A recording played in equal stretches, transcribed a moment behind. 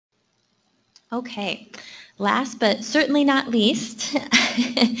Okay, last but certainly not least,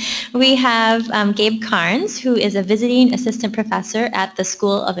 we have Gabe Karns, who is a visiting assistant professor at the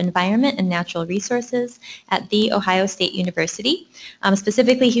School of Environment and Natural Resources at The Ohio State University.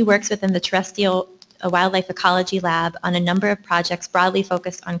 Specifically, he works within the terrestrial wildlife ecology lab on a number of projects broadly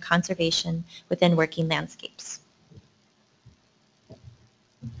focused on conservation within working landscapes.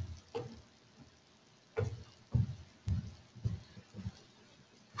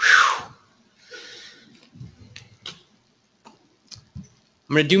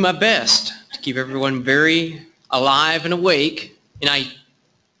 I'm going to do my best to keep everyone very alive and awake, and I'm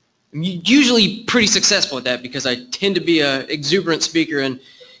usually pretty successful at that because I tend to be an exuberant speaker, and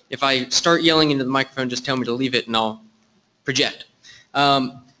if I start yelling into the microphone, just tell me to leave it and I'll project.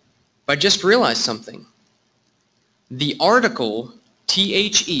 But I just realized something. The article,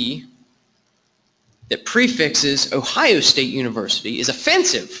 THE, that prefixes Ohio State University is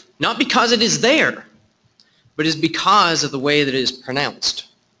offensive, not because it is there, but is because of the way that it is pronounced.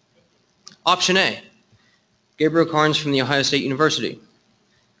 Option A, Gabriel Karns from The Ohio State University.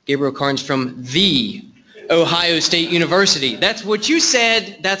 Gabriel Karns from The Ohio State University. That's what you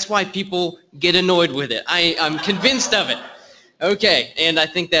said. That's why people get annoyed with it. I'm convinced of it. Okay, and I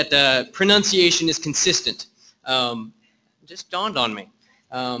think that pronunciation is consistent. Just dawned on me.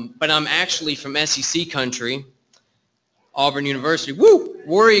 But I'm actually from SEC country, Auburn University. Woo!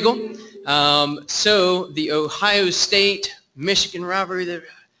 War Eagle. So the Ohio State-Michigan rivalry, the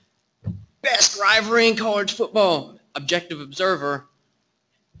best rivalry in college football. Objective observer.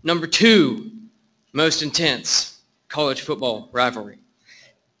 Number 2, most intense college football rivalry.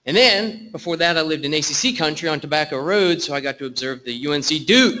 And then, before that, I lived in ACC country on Tobacco Road, so I got to observe the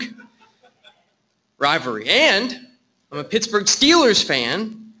UNC-Duke rivalry. And I'm a Pittsburgh Steelers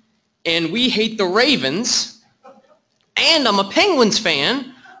fan, and we hate the Ravens, and I'm a Penguins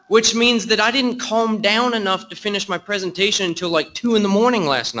fan, which means that I didn't calm down enough to finish my presentation until like 2 in the morning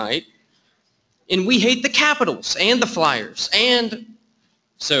last night. And we hate the Capitals and the Flyers. And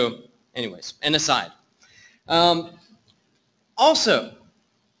so, anyways, an aside. Also,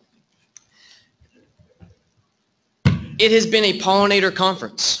 it has been a pollinator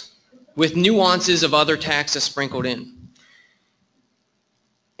conference with nuances of other taxa sprinkled in.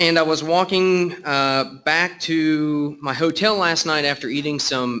 And I was walking back to my hotel last night after eating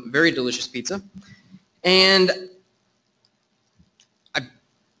some very delicious pizza, and I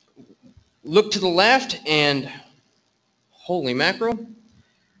looked to the left and holy mackerel,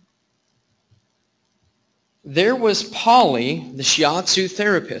 there was Polly, the shiatsu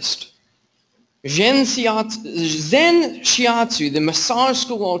therapist. Zen shiatsu, the massage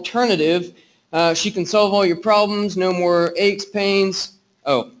school alternative. She can solve all your problems, no more aches, pains.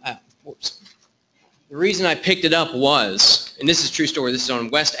 Whoops. The reason I picked it up was, and this is a true story, this is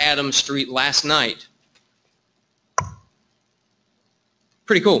on West Adams Street last night.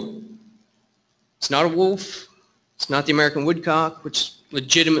 Pretty cool. It's not a wolf. It's not the American woodcock, which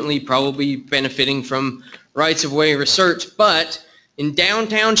legitimately probably benefiting from rights-of-way research, but in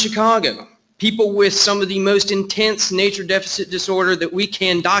downtown Chicago, people with some of the most intense nature deficit disorder that we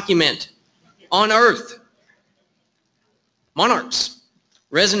can document on Earth, monarchs,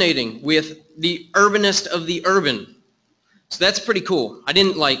 resonating with the urbanist of the urban. So that's pretty cool. I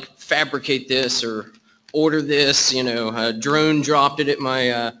didn't like fabricate this or order this, you know, a drone dropped it at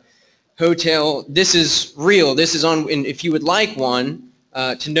my hotel. This is real. This is on, and if you would like one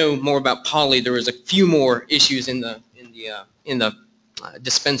to know more about Polly, there was a few more issues in the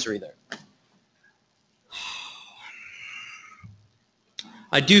dispensary there.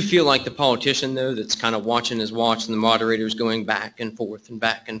 I do feel like the politician, though, that's kind of watching his watch, and the moderator's going back and forth and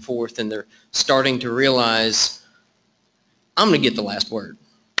back and forth, and they're starting to realize, I'm going to get the last word.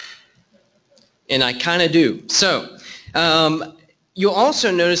 And I kind of do. So, you'll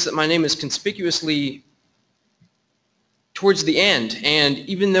also notice that my name is conspicuously towards the end, and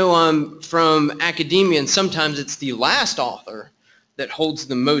even though I'm from academia, and sometimes it's the last author that holds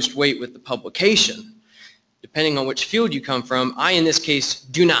the most weight with the publication, depending on which field you come from, I, in this case,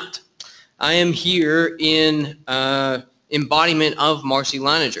 do not. I am here in embodiment of Marcy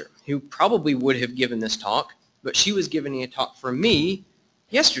Leininger, who probably would have given this talk, but she was giving a talk for me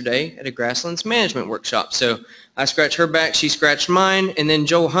yesterday at a grasslands management workshop. So I scratched her back, she scratched mine, and then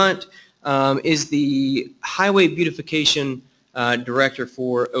Joel Hunt is the Highway Beautification Director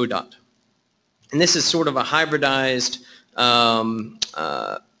for ODOT. And this is sort of a hybridized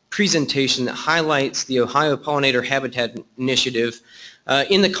presentation that highlights the Ohio Pollinator Habitat Initiative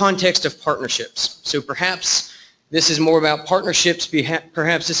in the context of partnerships. So perhaps this is more about partnerships,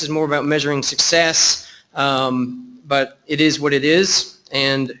 perhaps this is more about measuring success, but it is what it is.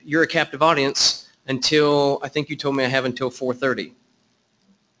 and you're a captive audience until, I think you told me I have until 4:30.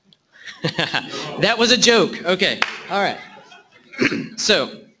 That was a joke. Okay. All right.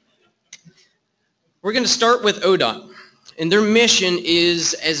 So we're going to start with ODOT. And their mission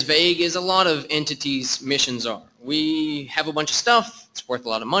is as vague as a lot of entities' missions are. We have a bunch of stuff. It's worth a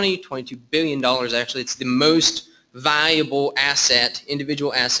lot of money, $22 billion actually. It's the most valuable asset,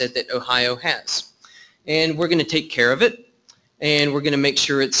 individual asset that Ohio has. And we're going to take care of it. And we're going to make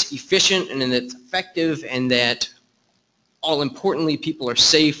sure it's efficient and that it's effective and that, all importantly, people are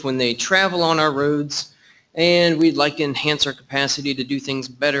safe when they travel on our roads. And we'd like to enhance our capacity to do things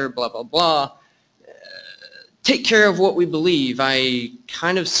better, blah, blah, blah. Take care of what we believe. I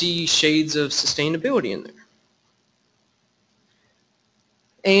kind of see shades of sustainability in there.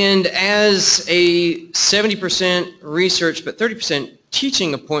 And as a 70% research but 30%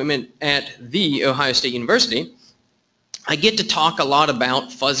 teaching appointment at the Ohio State University, I get to talk a lot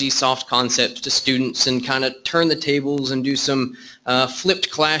about fuzzy soft concepts to students and kind of turn the tables and do some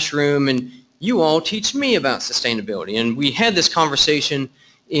flipped classroom, and you all teach me about sustainability. And we had this conversation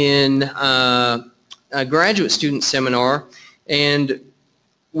in a graduate student seminar, and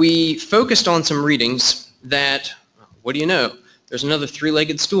we focused on some readings that, what do you know, there's another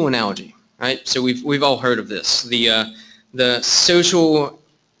three-legged stool analogy, right? So we've all heard of this. The social,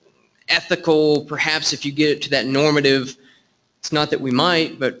 ethical, perhaps if you get it to that normative, it's not that we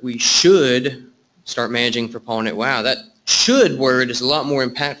might, but we should start managing for pollinate. Wow, that should word is a lot more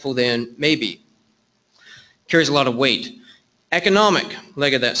impactful than maybe. Carries a lot of weight. Economic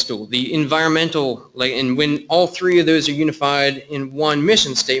leg of that stool, the environmental leg, and when all three of those are unified in one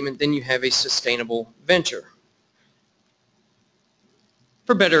mission statement, then you have a sustainable venture.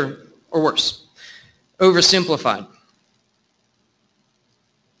 For better or worse. Oversimplified.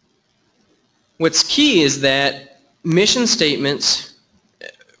 What's key is that mission statements,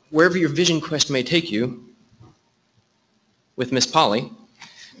 wherever your vision quest may take you, with Miss Polly,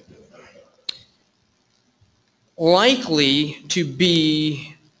 likely to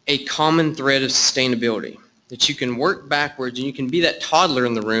be a common thread of sustainability, that you can work backwards and you can be that toddler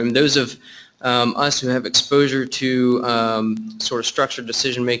in the room. Those of us who have exposure to sort of structured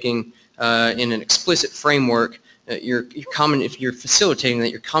decision making in an explicit framework, if you're facilitating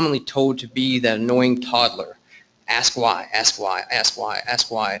that, you're commonly told to be that annoying toddler. Ask why, ask why, ask why, ask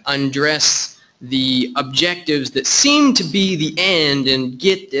why. Undress the objectives that seem to be the end and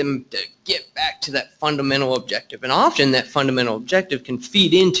get them to get back to that fundamental objective. And often that fundamental objective can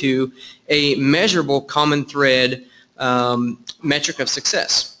feed into a measurable common thread metric of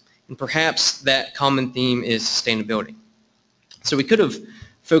success. And perhaps that common theme is sustainability. So we could have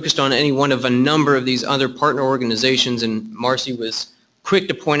focused on any one of a number of these other partner organizations, and Marcy was quick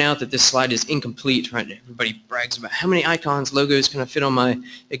to point out that this slide is incomplete, right? Everybody brags about how many icons, logos can I fit on my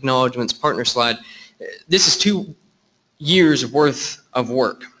acknowledgements partner slide. This is 2 years worth of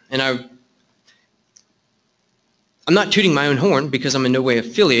work, and I'm not tooting my own horn because I'm in no way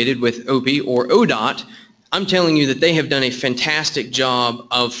affiliated with OP or ODOT. I'm telling you that they have done a fantastic job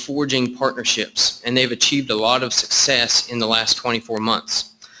of forging partnerships, and they've achieved a lot of success in the last 24 months.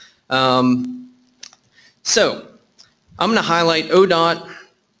 So I'm going to highlight ODOT,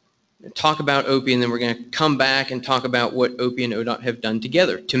 talk about OP, and then we're going to come back and talk about what OP and ODOT have done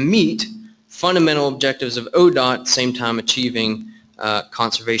together to meet fundamental objectives of ODOT, same time achieving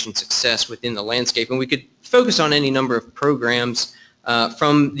conservation success within the landscape. And we could focus on any number of programs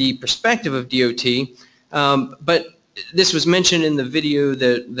from the perspective of DOT, but this was mentioned in the video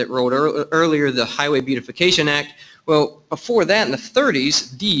that rolled earlier, the Highway Beautification Act. Well, before that, in the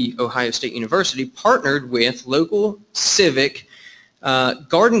 30s, the Ohio State University partnered with local civic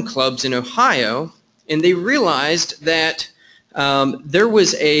garden clubs in Ohio, and they realized that there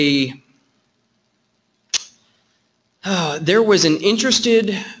was an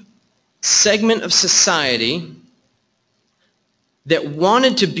interested segment of society that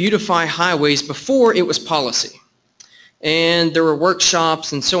wanted to beautify highways before it was policy. And there were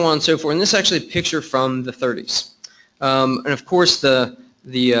workshops and so on and so forth. And this is actually a picture from the 30s. And of course, the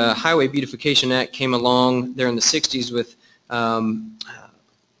Highway Beautification Act came along there in the 60s with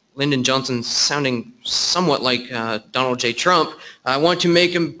Lyndon Johnson sounding somewhat like Donald J. Trump. I want to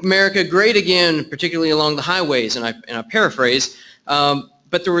make America great again, particularly along the highways, and I paraphrase.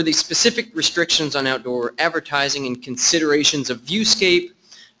 But there were these specific restrictions on outdoor advertising and considerations of viewscape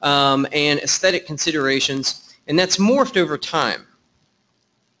and aesthetic considerations, and that's morphed over time.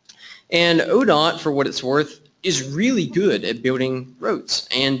 And ODOT, for what it's worth, is really good at building roads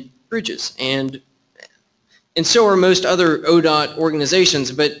and bridges, and so are most other ODOT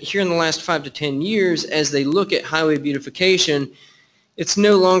organizations. But here in the last 5 to 10 years, as they look at highway beautification, It's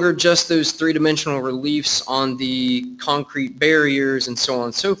no longer just those three-dimensional reliefs on the concrete barriers and so on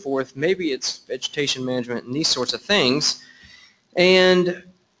and so forth. Maybe it's vegetation management and these sorts of things. And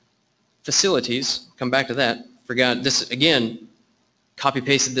facilities, come back to that. Forgot this again,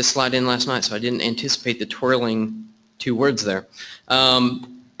 copy-pasted this slide in last night, so I didn't anticipate the twirling two words there.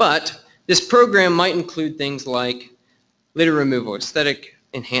 But this program might include things like litter removal, aesthetic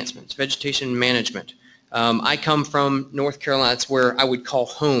enhancements, vegetation management. I come from North Carolina. It's where I would call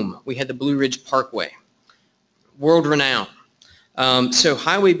home. We had the Blue Ridge Parkway, world renowned. So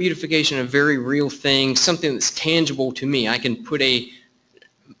highway beautification, a very real thing, something that's tangible to me. I can put a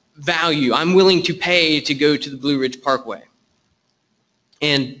value. I'm willing to pay to go to the Blue Ridge Parkway.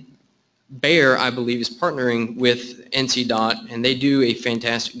 And Bayer, I believe, is partnering with NCDOT, and they do a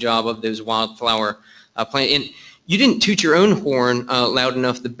fantastic job of those wildflower plants. And you didn't toot your own horn loud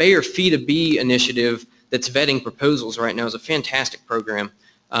enough. The Bayer Feed a Bee initiative that's vetting proposals right now is a fantastic program.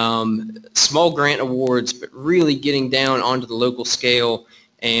 Small grant awards, but really getting down onto the local scale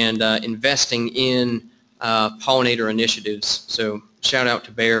and investing in pollinator initiatives. So shout out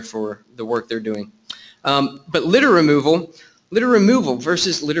to Bayer for the work they're doing. But litter removal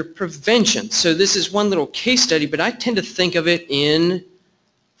versus litter prevention. So this is one little case study, but I tend to think of it in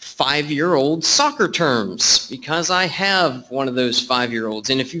 5-year-old soccer terms because I have one of those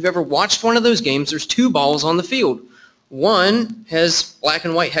 5-year-olds. And if you've ever watched one of those games, there's 2 balls on the field. One has black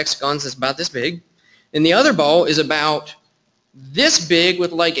and white hexagons that's about this big, and the other ball is about this big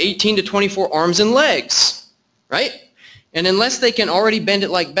with like 18 to 24 arms and legs, right? And unless they can already bend it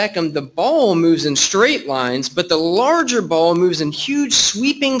like Beckham, the ball moves in straight lines, but the larger ball moves in huge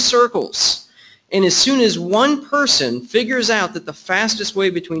sweeping circles. And as soon as one person figures out that the fastest way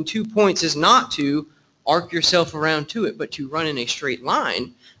between 2 points is not to arc yourself around to it, but to run in a straight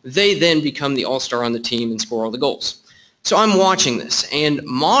line, they then become the all-star on the team and score all the goals. So I'm watching this, and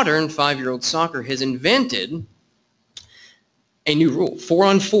modern 5-year-old soccer has invented a new rule,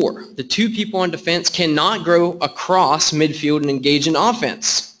 4-on-4. The 2 people on defense cannot go across midfield and engage in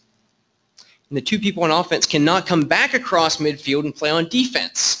offense. And the 2 people on offense cannot come back across midfield and play on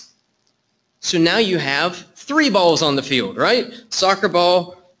defense. So now you have 3 balls on the field, right? Soccer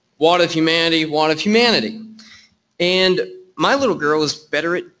ball, wad of humanity, wad of humanity. And my little girl is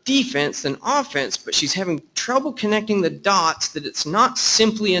better at defense than offense, but she's having trouble connecting the dots that it's not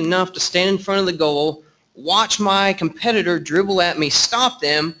simply enough to stand in front of the goal, watch my competitor dribble at me, stop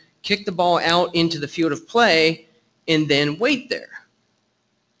them, kick the ball out into the field of play, and then wait there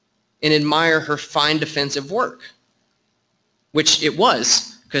and admire her fine defensive work, which it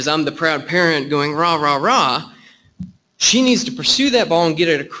was, because I'm the proud parent going rah, rah, rah. She needs to pursue that ball and get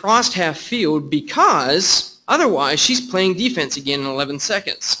it across half field because otherwise she's playing defense again in 11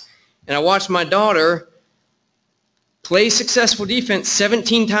 seconds. And I watched my daughter play successful defense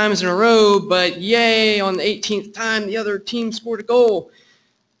 17 times in a row, but yay, on the 18th time the other team scored a goal.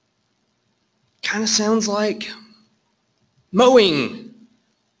 Kind of sounds like mowing.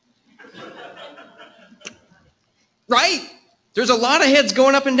 Right? There's a lot of heads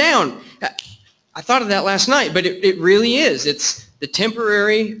going up and down. I thought of that last night, but it really is. It's the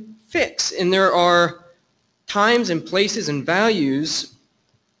temporary fix, and there are times and places and values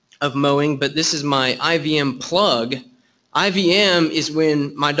of mowing, but this is my IVM plug. IVM is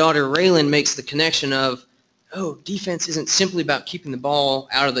when my daughter Raylan makes the connection of, oh, defense isn't simply about keeping the ball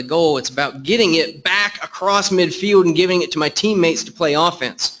out of the goal, it's about getting it back across midfield and giving it to my teammates to play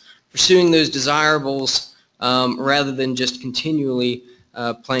offense, pursuing those desirables rather than just continually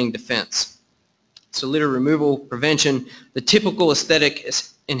playing defense. So litter removal, prevention, the typical aesthetic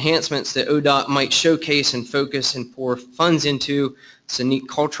enhancements that ODOT might showcase and focus and pour funds into. It's a neat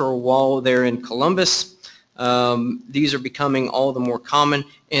cultural wall there in Columbus. These are becoming all the more common,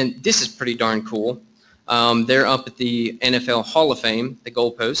 and this is pretty darn cool. They're up at the NFL Hall of Fame, the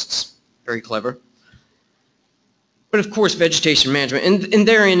goalposts, very clever. But of course, vegetation management, and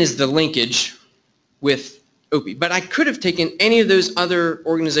therein is the linkage with OPI. But I could have taken any of those other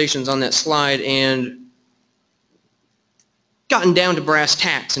organizations on that slide and gotten down to brass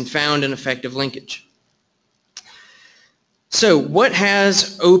tacks and found an effective linkage. So what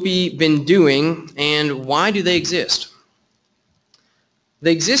has OPI been doing, and why do they exist?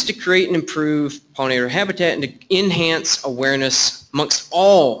 They exist to create and improve pollinator habitat and to enhance awareness amongst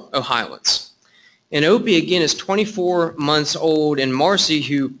all Ohioans. And OPI, again, is 24 months old, and Marcy,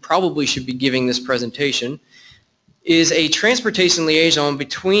 who probably should be giving this presentation, is a transportation liaison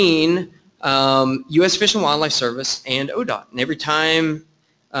between U.S. Fish and Wildlife Service and ODOT. And every time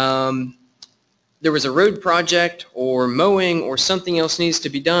there was a road project or mowing or something else needs to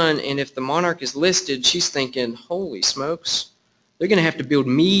be done, and if the monarch is listed, she's thinking, holy smokes, they're going to have to build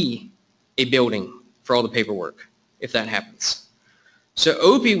me a building for all the paperwork if that happens. So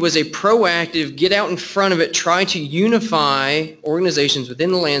OPI was a proactive, get out in front of it, try to unify organizations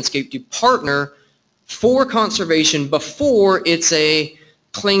within the landscape to partner for conservation before it's a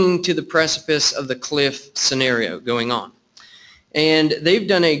clinging to the precipice of the cliff scenario going on. And they've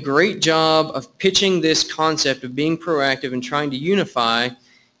done a great job of pitching this concept of being proactive and trying to unify.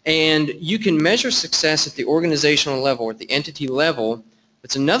 And you can measure success at the organizational level, at the entity level.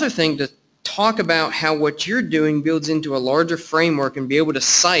 It's another thing to talk about how what you're doing builds into a larger framework and be able to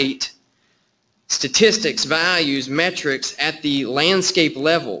cite statistics, values, metrics at the landscape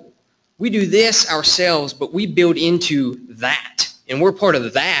level. We do this ourselves, but we build into that. And we're part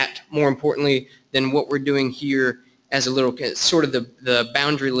of that, more importantly, than what we're doing here as a little, sort of the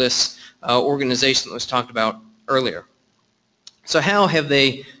boundaryless organization that was talked about earlier. So how have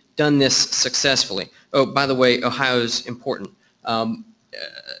they done this successfully? Oh, by the way, Ohio's important.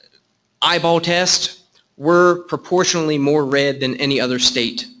 Eyeball test, we're proportionally more red than any other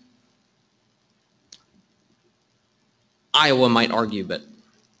state. Iowa might argue, but.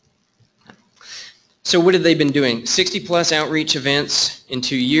 So what have they been doing? 60+ outreach events in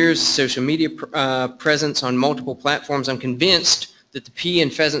 2 years, social media presence on multiple platforms. I'm convinced that the P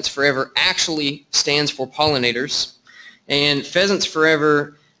in Pheasants Forever actually stands for pollinators. And Pheasants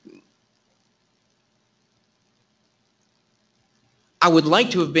Forever, I would like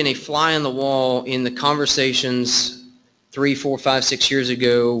to have been a fly on the wall in the conversations 3, 4, 5, 6 years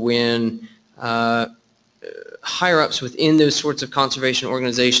ago when higher-ups within those sorts of conservation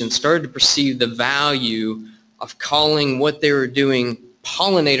organizations started to perceive the value of calling what they were doing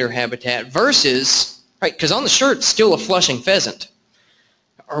pollinator habitat versus, right, because on the shirt it's still a flushing pheasant.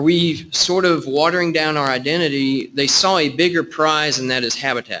 Are we sort of watering down our identity? They saw a bigger prize, and that is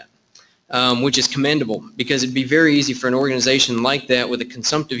habitat, which is commendable, because it'd be very easy for an organization like that with a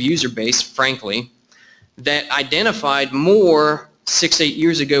consumptive user base, frankly, that identified more 6, 8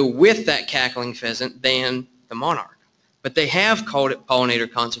 years ago with that cackling pheasant than the monarch. But they have called it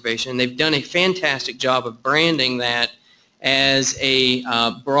pollinator conservation, and they've done a fantastic job of branding that as a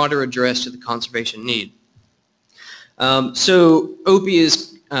broader address to the conservation need. So OPI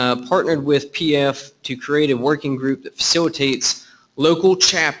is partnered with PF to create a working group that facilitates local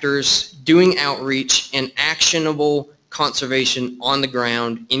chapters doing outreach and actionable conservation on the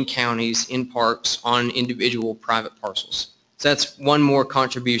ground, in counties, in parks, on individual private parcels. So that's one more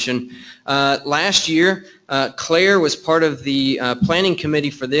contribution. Last year, Claire was part of the planning committee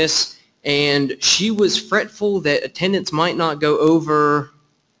for this, and she was fretful that attendance might not go over.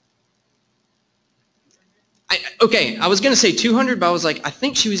 Okay, I was going to say 200, but I was like, I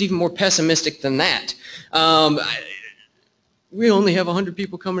think she was even more pessimistic than that. We only have 100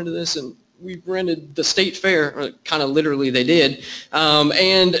 people coming to this, and we rented the state fair, or kind of literally they did,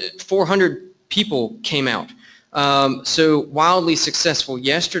 and 400 people came out. So wildly successful.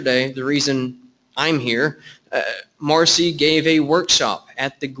 Yesterday, the reason I'm here, Marcy gave a workshop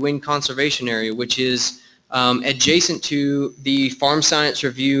at the Gwynn Conservation Area, which is adjacent to the Farm Science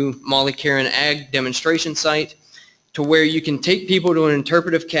Review Molly Karen Ag demonstration site, to where you can take people to an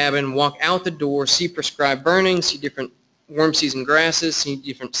interpretive cabin, walk out the door, see prescribed burning, see different warm season grasses, see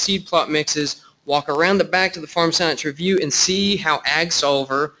different seed plot mixes, walk around the back to the Farm Science Review and see how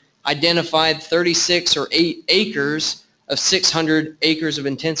AgSolver identified 36 or 8 acres of 600 acres of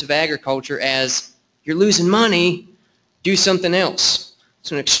intensive agriculture as, you're losing money, do something else.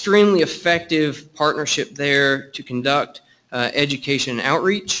 So an extremely effective partnership there to conduct education and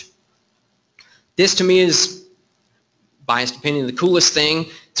outreach. This to me is, biased opinion, the coolest thing.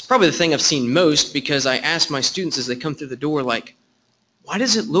 It's probably the thing I've seen most, because I ask my students as they come through the door, like, why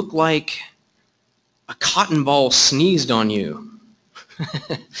does it look like a cotton ball sneezed on you?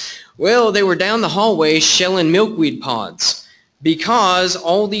 Well, they were down the hallway shelling milkweed pods, because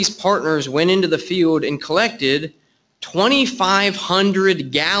all these partners went into the field and collected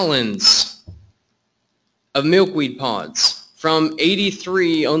 2,500 gallons of milkweed pods from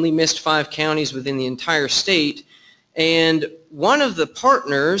 83 only missed 5 counties within the entire state. And one of the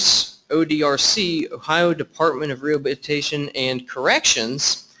partners, ODRC, Ohio Department of Rehabilitation and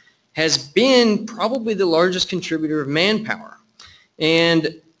Corrections, has been probably the largest contributor of manpower.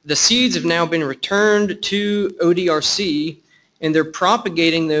 And the seeds have now been returned to ODRC, and they're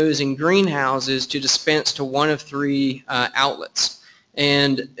propagating those in greenhouses to dispense to one of 3 outlets.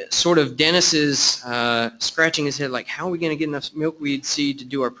 And sort of Dennis is scratching his head like, how are we going to get enough milkweed seed to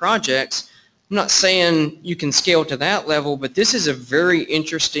do our projects? I'm not saying you can scale to that level, but this is a very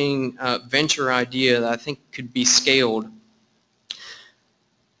interesting venture idea that I think could be scaled.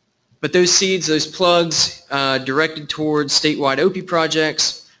 But those seeds, those plugs, directed towards statewide OP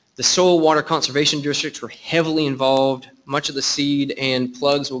projects. The soil water conservation districts were heavily involved. Much of the seed and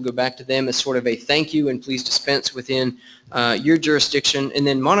plugs will go back to them as sort of a thank you and please dispense within your jurisdiction. And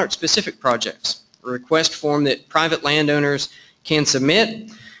then monarch-specific projects, a request form that private landowners can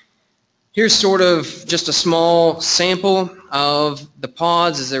submit. Here's sort of just a small sample of the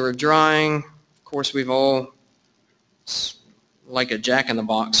pods as they were drying. Of course, we've all, like a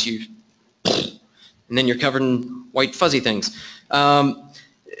jack-in-the-box, and then you're covered in white fuzzy things.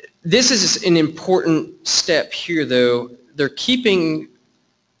 This is an important step here, though. They're keeping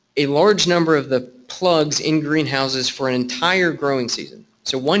a large number of the plugs in greenhouses for an entire growing season,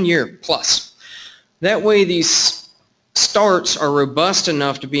 so 1 year plus. That way these starts are robust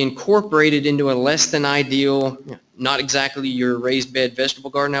enough to be incorporated into a less than ideal, not exactly your raised bed vegetable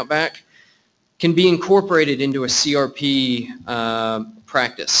garden out back, can be incorporated into a CRP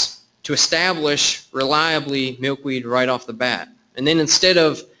practice to establish reliably milkweed right off the bat. And then instead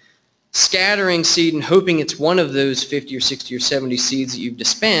of scattering seed and hoping it's one of those 50 or 60 or 70 seeds that you've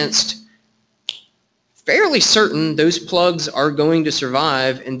dispensed, fairly certain those plugs are going to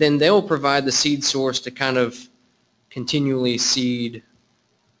survive, and then they'll provide the seed source to kind of continually seed.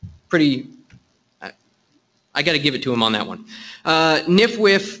 Pretty, I got to give it to them on that one.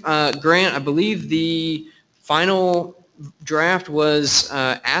 NIFWIF grant, I believe the final draft was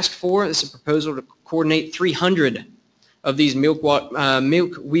asked for. This is a proposal to coordinate 300 of these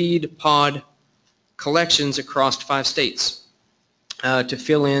milkweed pod collections across 5 states to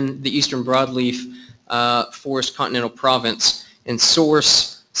fill in the eastern broadleaf forest continental province and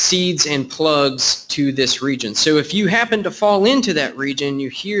source seeds and plugs to this region. So if you happen to fall into that region, you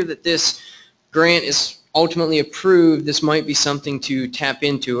hear that this grant is ultimately approved, this might be something to tap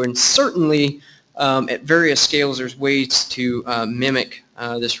into. And certainly at various scales there's ways to mimic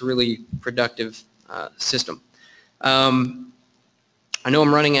this really productive system. I know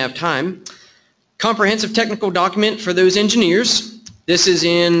I'm running out of time. Comprehensive technical document for those engineers. This is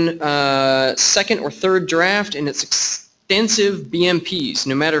in second or third draft, and it's extensive BMPs,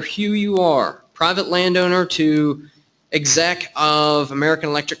 no matter who you are, private landowner to exec of American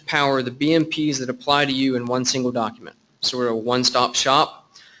Electric Power, the BMPs that apply to you in one single document, sort of a one-stop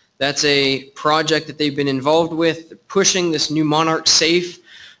shop. That's a project that they've been involved with, pushing this new Monarch Safe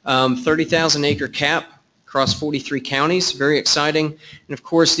 30,000 acre cap across 43 counties, very exciting. And of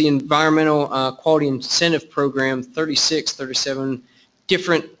course the Environmental Quality Incentive Program, 37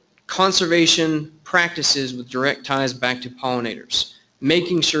 different conservation practices with direct ties back to pollinators,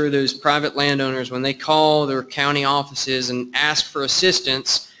 making sure those private landowners, when they call their county offices and ask for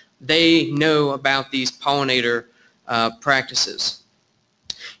assistance, they know about these pollinator practices.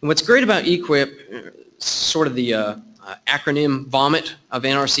 And what's great about EQIP, sort of the acronym vomit of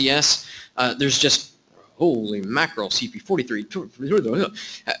NRCS, there's just holy mackerel, CP43.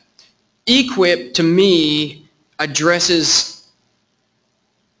 EQIP, to me, addresses,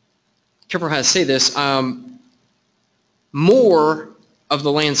 careful how to say this, more of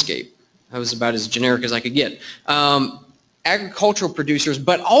the landscape. That was about as generic as I could get. Agricultural producers,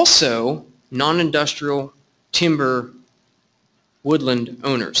 but also non-industrial timber woodland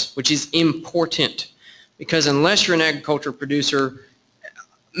owners, which is important, because unless you're an agricultural producer,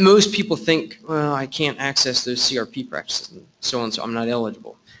 most people think, well, I can't access those CRP practices and so on, so I'm not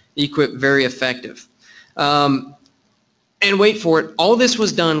eligible. EQIP, very effective. And wait for it, all this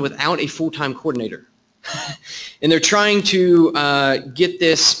was done without a full-time coordinator. And they're trying to get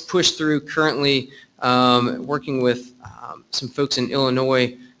this pushed through currently, working with some folks in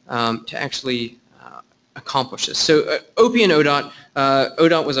Illinois to actually accomplish this. So OP and ODOT,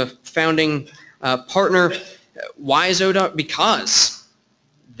 ODOT was a founding partner. Why is ODOT? Because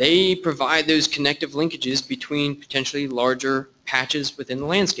they provide those connective linkages between potentially larger patches within the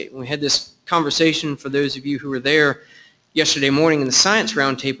landscape. When we had this conversation, for those of you who were there yesterday morning in the Science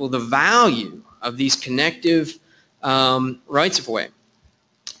Roundtable, the value of these connective rights-of-way.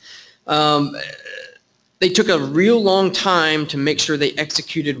 They took a real long time to make sure they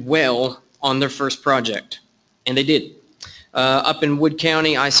executed well on their first project, and they did. Up in Wood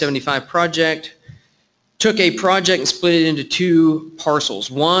County, I-75 project, took a project and split it into 2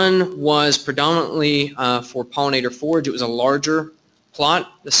 parcels. One was predominantly for pollinator forage. It was a larger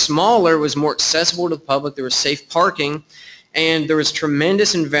plot. The smaller was more accessible to the public. There was safe parking, and there was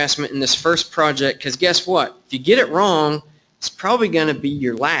tremendous investment in this first project, because guess what? If you get it wrong, it's probably going to be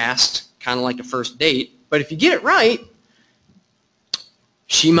your last, kind of like a first date. But if you get it right,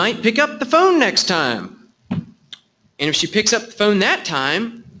 she might pick up the phone next time. And if she picks up the phone that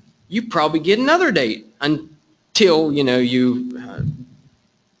time, you probably get another date until, you know, you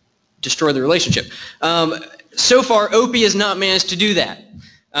destroy the relationship. So far, Opie has not managed to do that,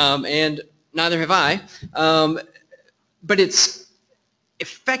 and neither have I. But it's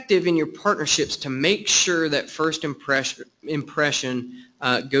effective in your partnerships to make sure that first impression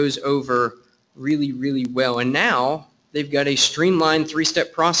goes over really, really well. And now they've got a streamlined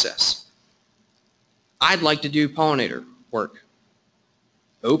 3-step process. I'd like to do pollinator work.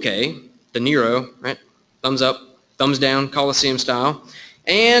 Okay, De Niro, right? Thumbs up, thumbs down, Coliseum style.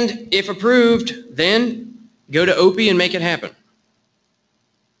 And if approved, then go to Opie and make it happen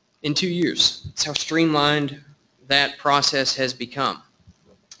in 2 years. That's how streamlined that process has become.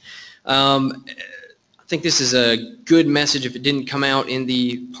 I think this is a good message if it didn't come out in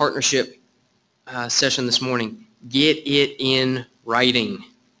the partnership session this morning. Get it in writing.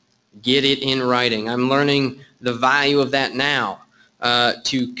 Get it in writing. I'm learning the value of that now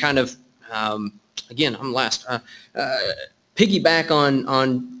to kind of, again, I'm last, piggyback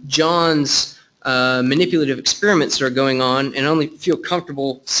on John's manipulative experiments that are going on, and I only feel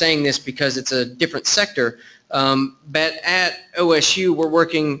comfortable saying this because it's a different sector. But at OSU, we're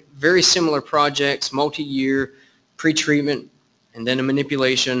working very similar projects, multi-year, pre-treatment, and then a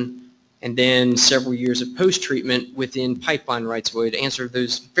manipulation, and then several years of post-treatment within pipeline rights-of-way to answer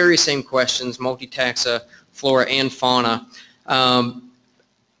those very same questions, multi-taxa, flora and fauna.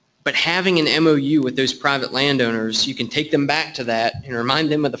 But having an MOU with those private landowners, you can take them back to that and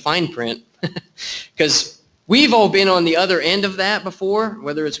remind them of the fine print, because we've all been on the other end of that before,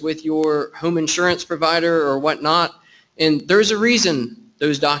 whether it's with your home insurance provider or whatnot, and there's a reason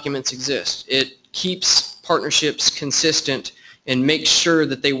those documents exist. It keeps partnerships consistent and makes sure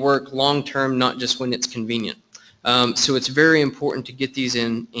that they work long-term, not just when it's convenient. So it's very important to get these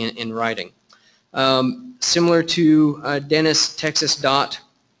in writing. Similar to Dennis, Texas DOT,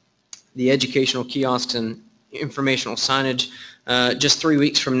 the educational kiosks and informational signage, just 3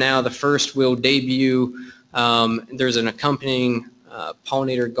 weeks from now, the first will debut. There's an accompanying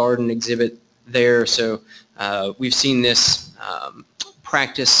pollinator garden exhibit there, so we've seen this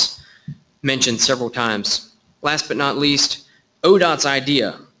practice mentioned several times. Last but not least, ODOT's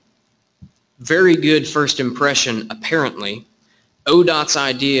idea. Very good first impression, apparently. ODOT's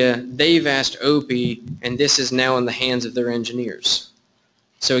idea, they've asked Opie, and this is now in the hands of their engineers.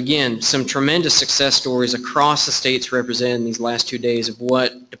 So again, some tremendous success stories across the states represented in these last 2 days of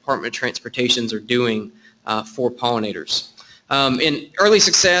what Department of Transportations are doing for pollinators. In early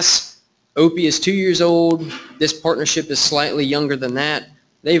success, Opie is 2 years old. This partnership is slightly younger than that.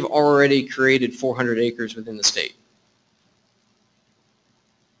 They've already created 400 acres within the state.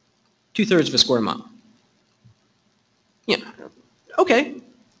 2/3 of a square mile. Yeah, okay,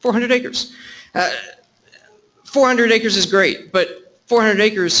 400 acres. 400 acres is great, but 400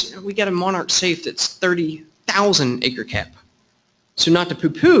 acres, we got a monarch safe that's 30,000 acre cap. So not to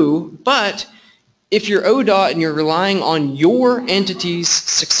poo-poo, but if you're ODOT and you're relying on your entity's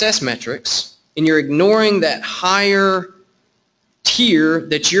success metrics and you're ignoring that higher tier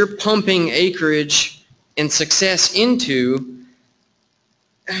that you're pumping acreage and success into,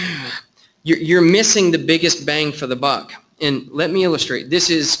 you're missing the biggest bang for the buck. And let me illustrate. This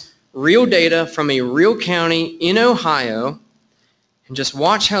is real data from a real county in Ohio, and just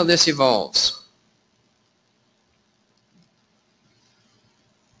watch how this evolves.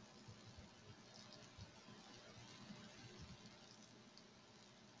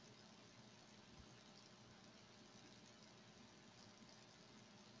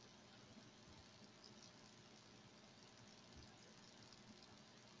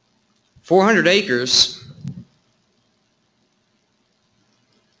 .400 acres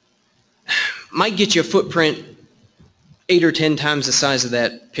might get you a footprint 8 or 10 times the size of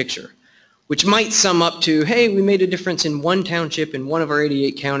that picture, which might sum up to, hey, we made a difference in one township in one of our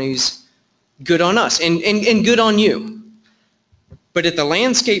 88 counties. Good on us, and good on you. But at the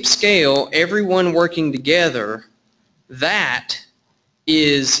landscape scale, everyone working together, that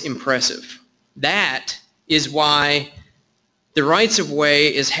is impressive. That is why the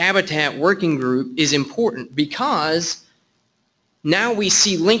rights-of-way as habitat working group is important, because now we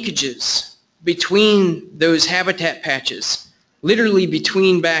see linkages between those habitat patches, literally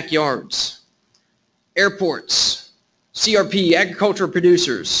between backyards, airports, CRP, agricultural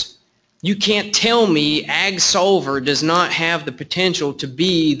producers. You can't tell me Ag Solver does not have the potential to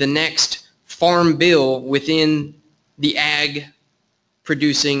be the next farm bill within the ag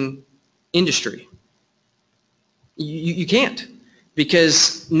producing industry. You can't,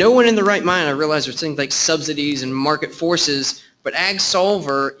 because no one in the right mind, I realize there's things like subsidies and market forces, but Ag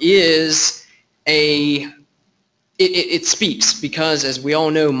Solver is it speaks, because as we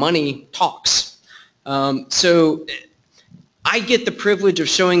all know, money talks. So I get the privilege of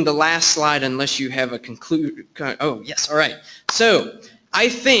showing the last slide unless you have a oh, yes, all right. So I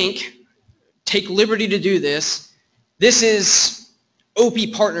think, take liberty to do this, this is OP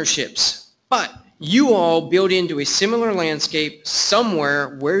partnerships, but you all build into a similar landscape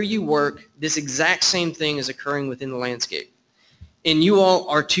somewhere where you work, this exact same thing is occurring within the landscape. And you all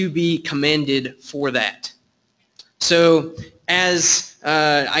are to be commended for that. So as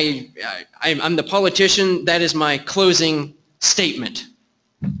I'm the politician, that is my closing statement.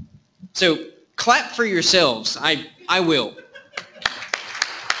 So clap for yourselves. I will.